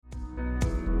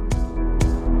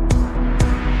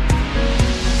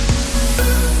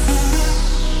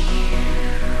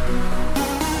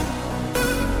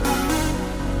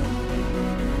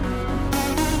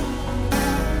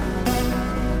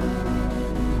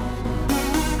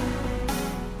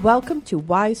Welcome to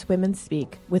Wise Women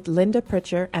Speak with Linda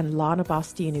Pritchard and Lana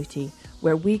Bastianuti,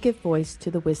 where we give voice to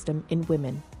the wisdom in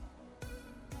women.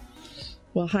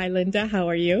 Well, hi, Linda. How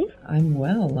are you? I'm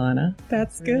well, Lana.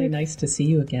 That's good. Really good. nice to see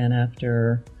you again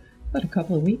after, a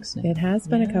couple of weeks now. It has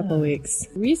been a couple of weeks.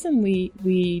 The reason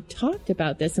we talked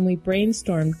about this and we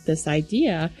brainstormed this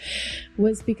idea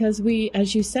was because we,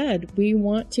 as you said, we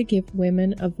want to give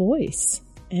women a voice.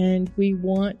 And we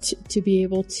want to be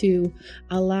able to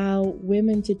allow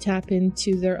women to tap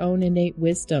into their own innate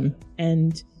wisdom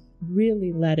and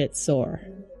really let it soar.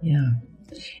 Yeah.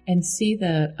 And see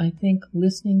that, I think,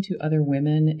 listening to other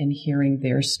women and hearing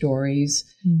their stories,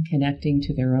 connecting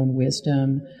to their own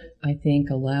wisdom, I think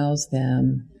allows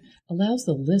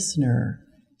the listener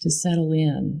to settle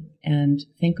in and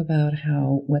think about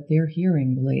how what they're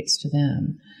hearing relates to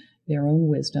them, their own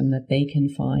wisdom that they can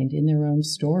find in their own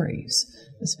stories,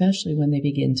 especially when they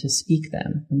begin to speak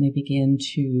them, when they begin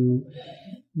to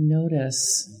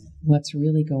notice what's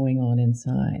really going on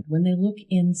inside, when they look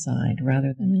inside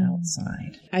rather than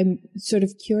outside. I'm sort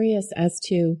of curious as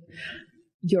to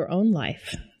your own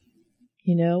life,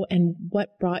 and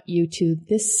what brought you to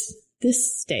this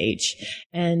stage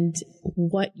and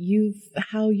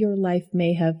how your life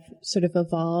may have sort of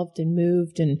evolved and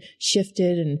moved and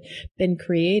shifted and been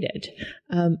created.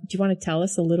 Do you want to tell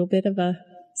us a little bit of a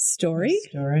story?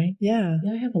 Yeah.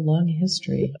 I have a long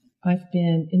history. I've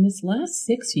been in this last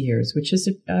 6 years, which is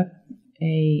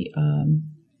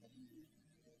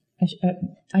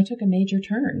I took a major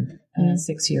turn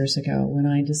 6 years ago when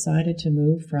I decided to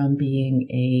move from being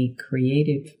a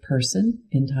creative person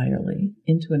entirely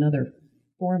into another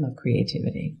form of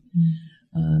creativity,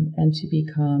 and to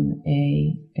become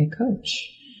a coach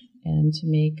and to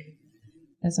make,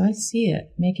 as I see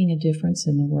it, making a difference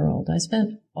in the world. I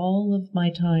spent all of my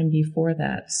time before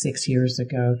that 6 years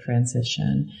ago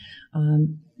transition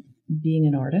being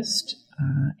an artist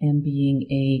and being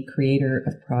a creator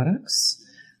of products,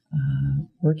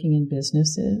 working in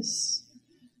businesses,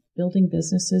 building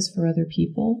businesses for other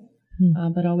people,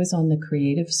 but always on the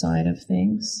creative side of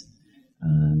things.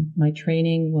 My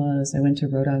training was, I went to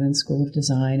Rhode Island School of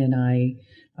Design and I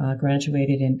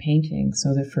graduated in painting.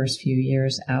 So the first few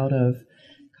years out of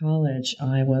college,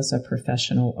 I was a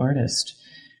professional artist,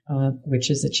 which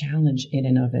is a challenge in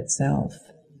and of itself.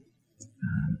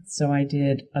 So I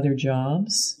did other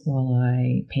jobs while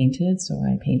I painted. So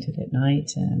I painted at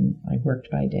night and I worked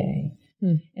by day.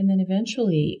 And then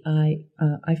eventually I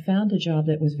found a job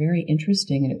that was very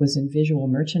interesting, and it was in visual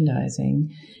merchandising.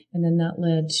 And then that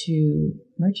led to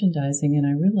merchandising, and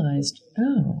I realized,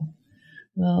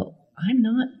 I'm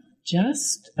not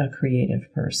just a creative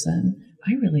person.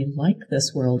 I really like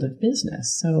this world of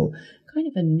business. So kind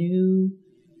of a new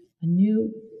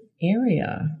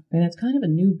area, and it's kind of a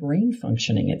new brain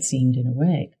functioning, it seemed, in a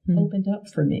way, opened up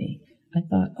for me. I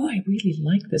thought, I really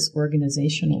like this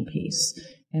organizational piece,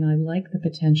 and I like the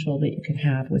potential that you could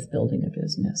have with building a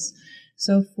business.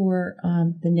 So for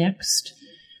the next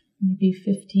maybe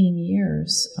 15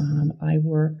 years, I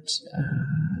worked,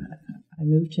 I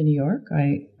moved to New York.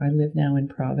 I live now in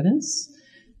Providence,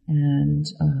 and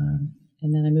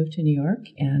then I moved to New York,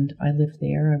 and I lived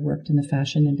there. I worked in the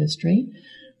fashion industry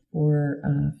for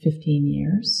 15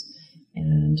 years,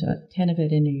 and 10 of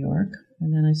it in New York.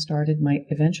 And then I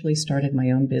eventually started my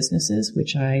own businesses,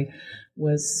 which I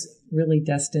was really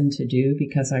destined to do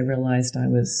because I realized I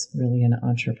was really an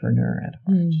entrepreneur at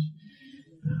heart.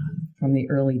 From the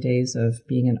early days of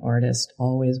being an artist,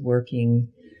 always working,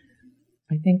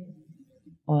 I think,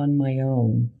 on my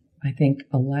own, I think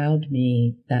allowed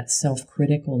me that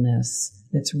self-criticalness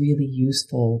that's really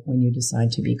useful when you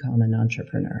decide to become an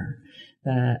entrepreneur,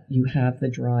 that you have the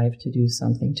drive to do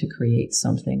something, to create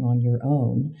something on your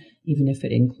own, even if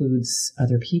it includes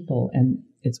other people. And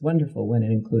it's wonderful when it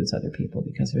includes other people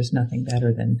because there's nothing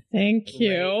better than Thank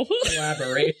you.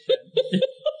 Collaboration.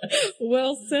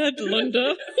 Well said,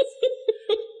 Linda.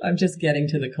 I'm just getting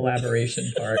to the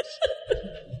collaboration part.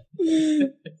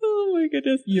 Oh my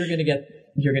goodness. You're gonna get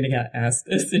asked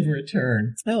this in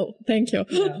return. Oh, thank you.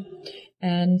 Yeah.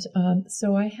 And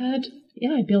so I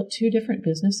built 2 different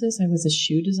businesses. I was a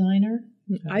shoe designer.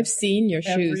 I've seen your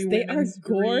shoes. They are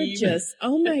gorgeous.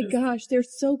 Oh my gosh, they're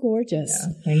so gorgeous.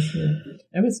 Yeah, thank you.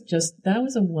 That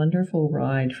was a wonderful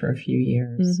ride for a few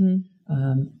years.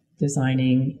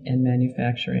 Designing and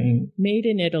manufacturing. Made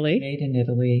in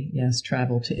Italy. Yes,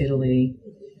 traveled to Italy.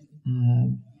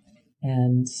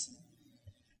 And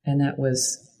that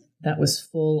was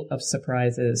full of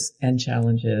surprises and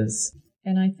challenges.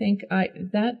 And I think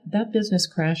that business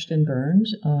crashed and burned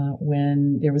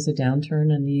when there was a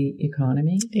downturn in the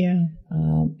economy. Yeah.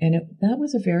 And that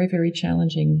was a very, very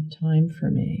challenging time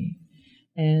for me.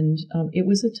 And it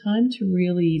was a time to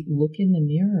really look in the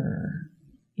mirror,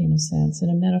 in a sense, in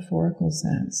a metaphorical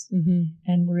sense,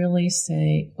 and really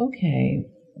say, okay,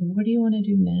 what do you want to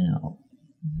do now?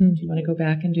 Do you want to go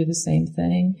back and do the same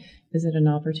thing? Is it an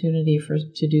opportunity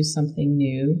to do something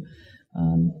new?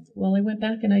 Well, I went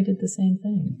back and I did the same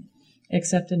thing,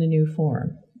 except in a new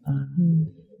form,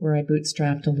 where I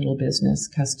bootstrapped a little business,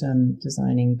 custom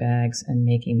designing bags and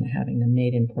having them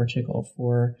made in Portugal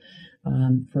for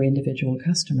individual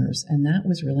customers. And that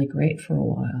was really great for a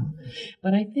while.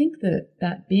 But I think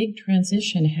that big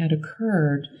transition had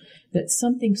occurred, that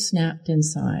something snapped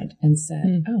inside and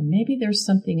said, oh, maybe there's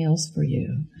something else for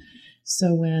you.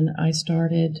 So when I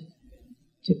started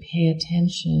to pay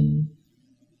attention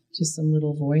to some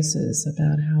little voices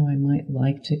about how I might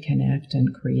like to connect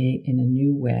and create in a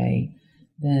new way,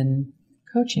 then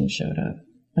coaching showed up,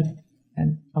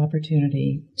 an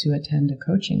opportunity to attend a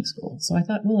coaching school. So I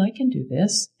thought, well, I can do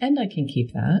this and I can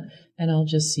keep that, and I'll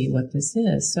just see what this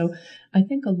is. So I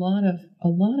think a lot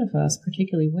of us,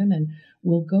 particularly women,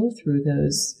 will go through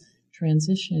those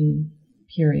transition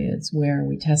periods where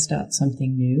we test out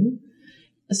something new,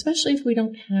 especially if we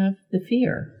don't have the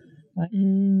fear. Like,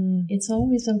 it's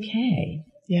always okay.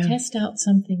 Yeah. Test out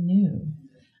something new.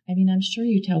 I mean, I'm sure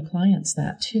you tell clients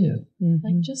that too.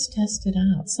 Like, just test it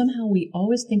out. Somehow we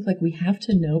always think like we have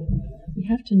to know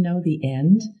the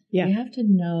end. Yeah. We have to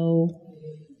know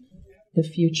the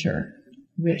future,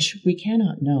 which we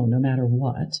cannot know no matter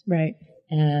what. Right.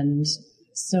 And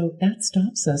so that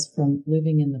stops us from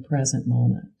living in the present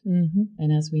moment.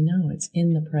 And as we know, it's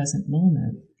in the present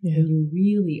moment when you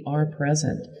really are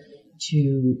present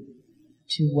to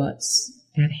what's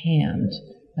at hand.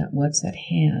 That what's at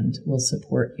hand will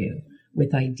support you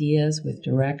with ideas, with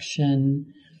direction,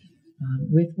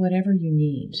 with whatever you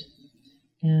need.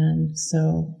 And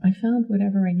so I found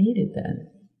whatever I needed then.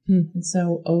 And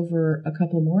so over a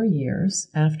couple more years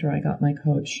after I got my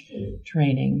coach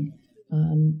training,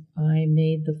 I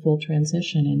made the full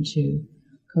transition into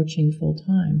coaching full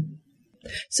time.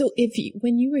 So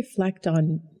when you reflect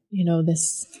on,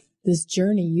 this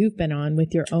journey you've been on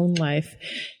with your own life,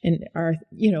 and our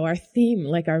theme,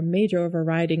 like our major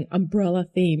overriding umbrella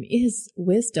theme, is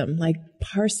wisdom, like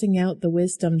parsing out the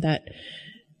wisdom that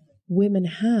women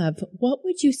have. What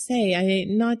would you say?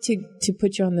 Not to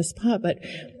put you on the spot, but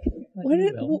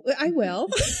I will.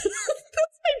 That's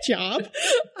my job.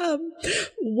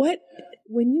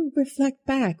 When you reflect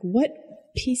back, what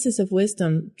pieces of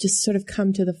wisdom just sort of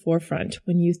come to the forefront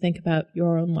when you think about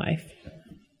your own life?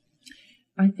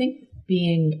 I think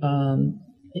being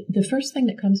the first thing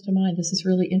that comes to mind, this is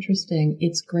really interesting,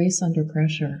 it's grace under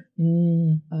pressure.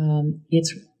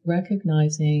 It's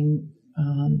recognizing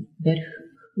that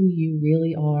who you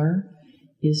really are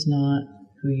is not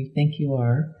who you think you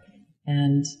are,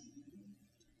 and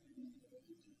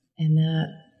that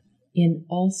in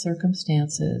all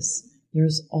circumstances,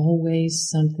 there's always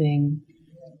something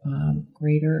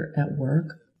greater at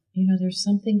work. There's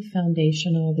something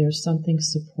foundational, there's something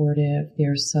supportive,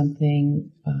 there's something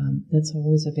that's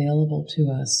always available to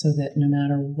us, so that no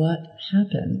matter what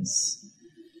happens,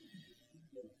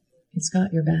 it's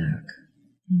got your back.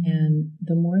 And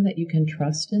the more that you can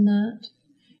trust in that,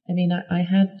 I mean, I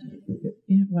had,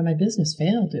 when my business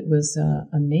failed, it was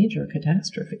a major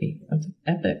catastrophe of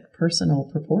epic personal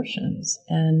proportions.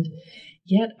 And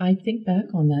yet I think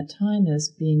back on that time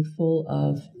as being full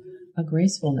of a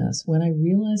gracefulness. When I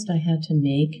realized I had to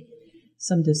make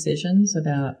some decisions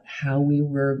about how we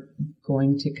were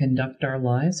going to conduct our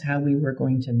lives, how we were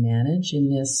going to manage in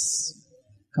this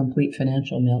complete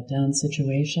financial meltdown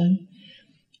situation,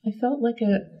 I felt like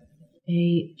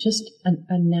just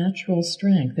a natural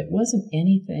strength. It wasn't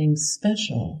anything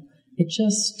special. It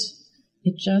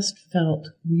just felt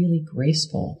really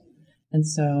graceful. And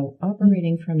so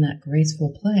operating from that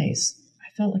graceful place,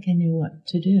 I felt like I knew what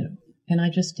to do. And I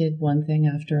just did one thing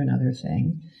after another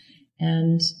thing.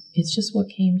 And it's just what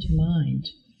came to mind.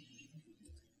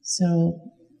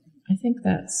 So I think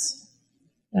that's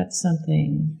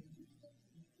something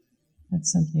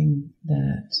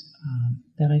that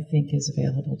I think is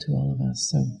available to all of us.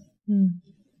 So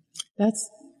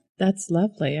that's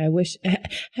lovely. I wish.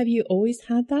 Have you always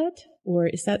had that, or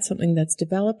is that something that's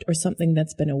developed, or something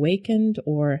that's been awakened,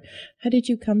 or how did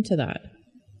you come to that?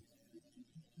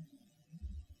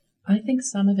 I think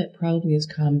some of it probably has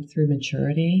come through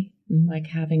maturity, like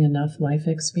having enough life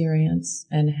experience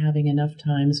and having enough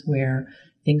times where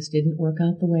things didn't work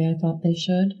out the way I thought they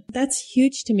should. That's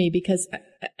huge to me, because,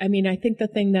 I mean, I think the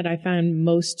thing that I found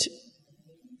most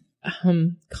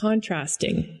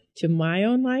contrasting to my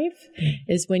own life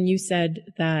is when you said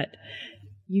that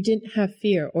you didn't have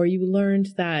fear, or you learned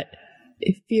that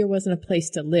fear wasn't a place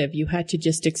to live. You had to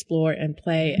just explore and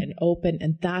play and open.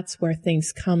 And that's where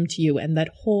things come to you. And that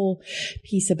whole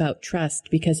piece about trust,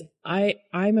 because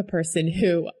I'm a person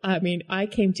who, I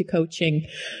came to coaching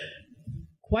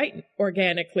quite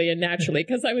organically and naturally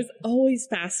because I was always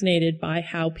fascinated by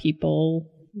how people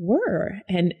were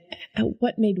and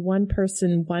what made one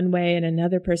person one way and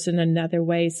another person another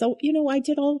way. So, I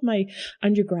did all of my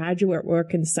undergraduate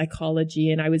work in psychology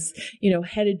and I was,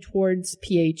 headed towards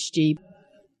PhD.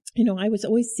 I was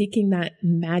always seeking that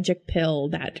magic pill,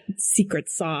 that secret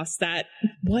sauce, that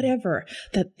whatever,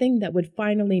 that thing that would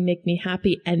finally make me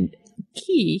happy. And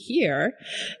key here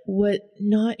was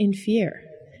not in fear,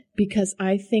 because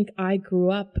I think I grew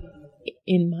up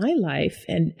in my life,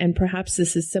 and perhaps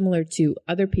this is similar to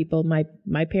other people.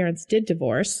 My parents did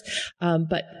divorce.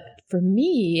 But for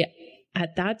me,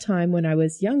 at that time when I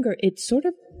was younger, it sort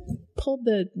of pulled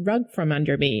the rug from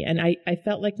under me. And I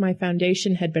felt like my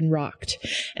foundation had been rocked.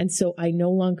 And so I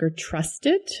no longer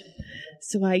trusted.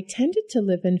 So I tended to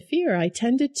live in fear. I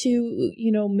tended to,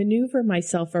 maneuver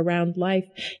myself around life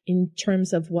in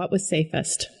terms of what was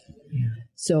safest. Yeah.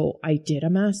 So I did a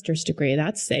master's degree.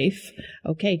 That's safe.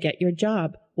 Okay, get your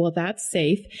job. Well, that's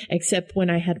safe. Except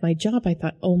when I had my job, I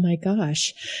thought, oh my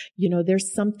gosh,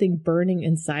 there's something burning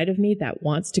inside of me that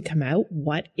wants to come out.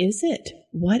 What is it?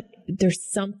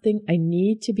 There's something, I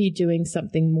need to be doing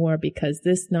something more, because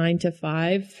this 9 to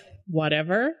 5,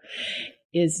 whatever,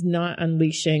 is not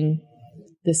unleashing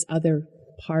this other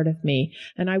part of me.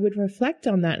 And I would reflect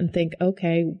on that and think,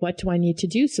 okay, what do I need to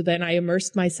do? So then I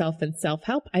immersed myself in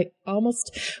self-help. I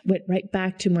almost went right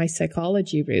back to my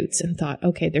psychology roots and thought,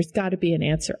 okay, there's got to be an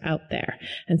answer out there.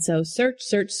 And so search.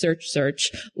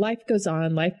 Life goes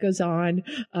on,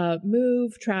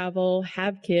 move, travel,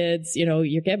 have kids,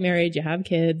 you get married, you have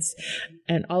kids.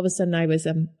 And all of a sudden I was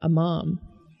a mom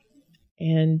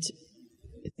and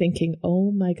thinking,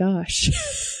 oh my gosh,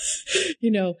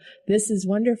 this is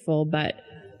wonderful, but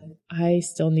I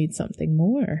still need something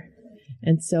more.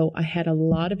 And so I had a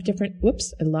lot of different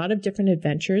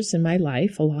adventures in my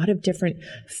life, a lot of different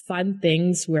fun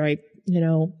things where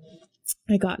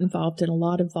I got involved in a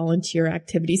lot of volunteer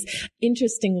activities.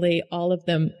 Interestingly, all of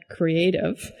them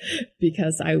creative,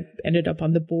 because I ended up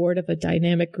on the board of a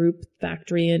dynamic group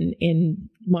factory in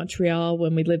Montreal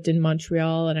when we lived in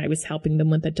Montreal, and I was helping them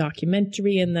with a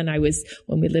documentary. And then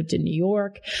when we lived in New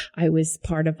York, I was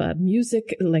part of a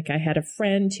music, I had a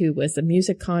friend who was a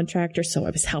music contractor, so I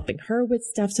was helping her with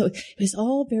stuff. So it was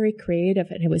all very creative,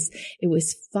 and it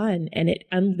was fun, and it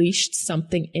unleashed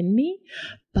something in me.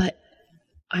 But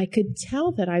I could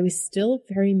tell that I was still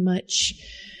very much,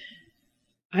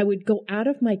 I would go out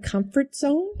of my comfort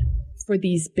zone for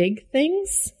these big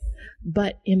things,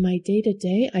 but in my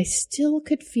day-to-day, I still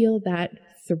could feel that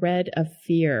thread of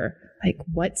fear, like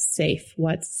what's safe,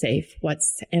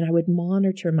 and I would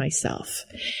monitor myself.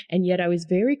 And yet I was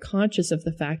very conscious of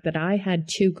the fact that I had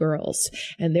 2 girls,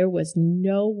 and there was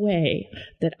no way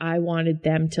that I wanted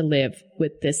them to live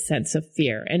with this sense of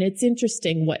fear. And it's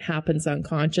interesting what happens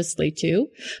unconsciously too,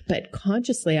 but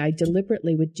consciously I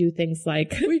deliberately would do things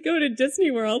like we go to Disney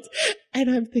World, and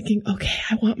I'm thinking, okay,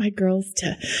 I want my girls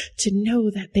to know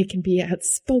that they can be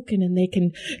outspoken and they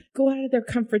can go out of their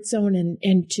comfort zone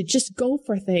and to just go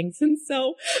for things. And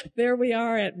so there we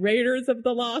are at Raiders of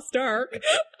the Lost Ark,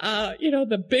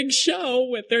 the big show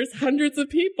with there's hundreds of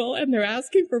people, and they're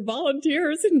asking for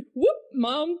volunteers, and whoop,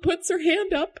 mom puts her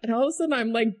hand up, and all of a sudden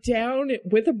I'm down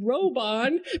with a robe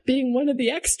on, being one of the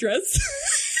extras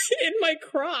in my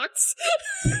Crocs,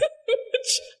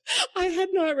 which I had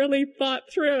not really thought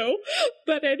through.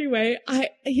 But anyway, I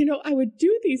would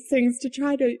do these things to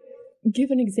try to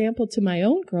give an example to my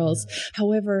own girls.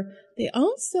 However, they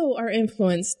also are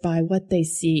influenced by what they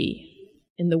see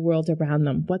in the world around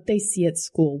them, what they see at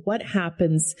school, what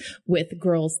happens with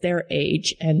girls their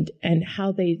age, and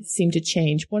how they seem to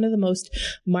change. One of the most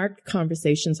marked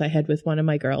conversations I had with one of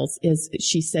my girls is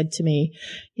she said to me,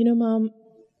 Mom,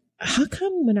 how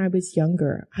come when I was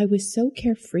younger, I was so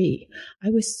carefree? I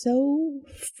was so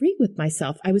free with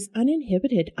myself. I was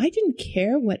uninhibited. I didn't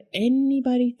care what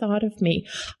anybody thought of me.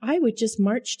 I would just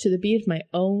march to the beat of my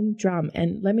own drum.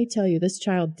 And let me tell you, this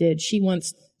child did. She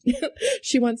once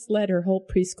led her whole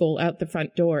preschool out the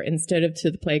front door instead of to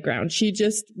the playground. She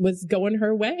just was going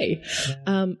her way.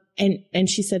 Yeah. And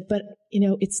she said, but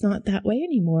it's not that way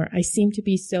anymore. I seem to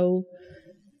be so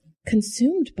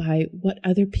consumed by what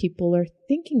other people are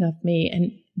thinking of me,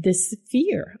 and this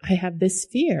fear. I have this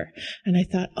fear. And I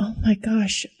thought, oh my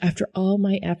gosh, after all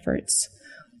my efforts,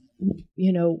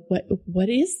 what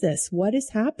is this? What is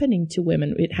happening to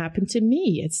women? It happened to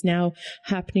me. It's now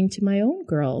happening to my own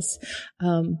girls.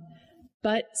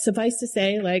 But suffice to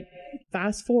say, like,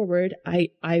 fast forward, I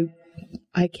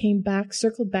came back,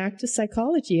 circled back to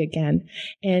psychology again,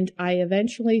 and I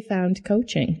eventually found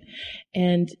coaching.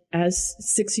 And as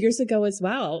 6 years ago as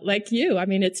well, like you, I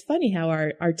mean, it's funny how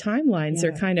our timelines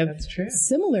are kind of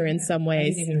similar in some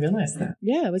ways. I didn't even realize that.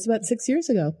 Yeah, it was about 6 years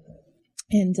ago.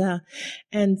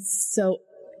 And so,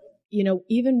 you know,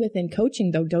 even within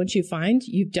coaching though, don't you find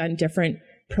you've done different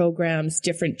programs,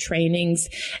 different trainings?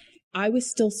 I was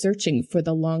still searching for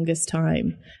the longest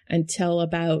time until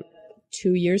about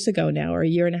 2 years ago now, or a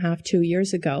year and a half, 2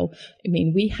 years ago. I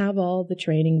mean, we have all the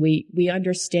training. We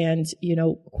understand, you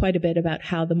know, quite a bit about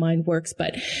how the mind works,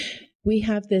 but we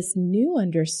have this new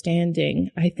understanding,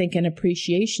 I think, and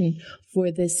appreciation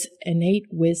for this innate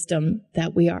wisdom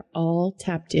that we are all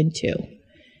tapped into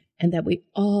and that we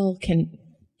all can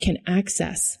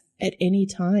access at any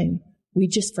time. We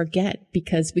just forget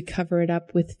because we cover it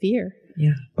up with fear.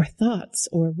 Yeah. Or thoughts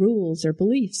or rules or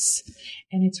beliefs.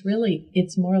 And it's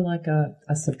more like a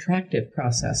subtractive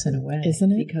process in a way.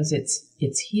 Isn't it? Because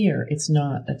it's here. It's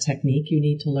not a technique you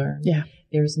need to learn. Yeah.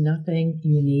 There's nothing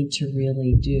you need to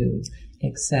really do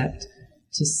except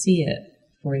to see it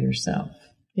for yourself.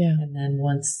 Yeah. And then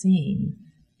once seen,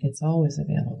 it's always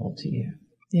available to you.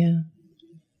 Yeah.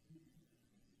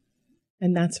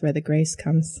 And that's where the grace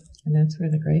comes. And that's where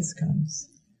the grace comes.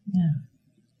 Yeah.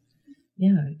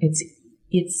 Yeah.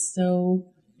 It's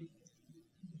so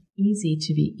easy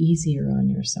to be easier on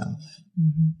yourself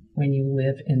when you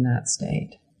live in that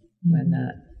state, when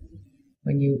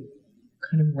you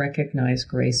kind of recognize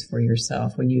grace for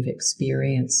yourself, when you've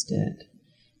experienced it,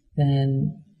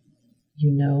 then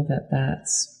you know that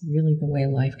that's really the way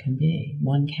life can be.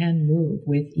 One can move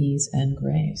with ease and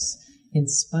grace in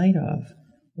spite of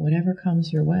whatever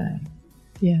comes your way.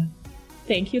 Yeah.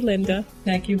 Thank you, Linda.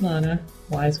 Thank you, Lana.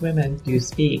 Wise women do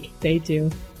speak. They do.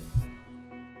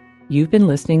 You've been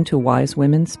listening to Wise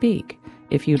Women Speak.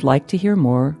 If you'd like to hear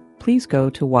more, please go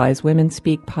to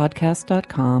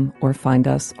wisewomenspeakpodcast.com or find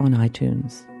us on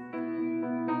iTunes.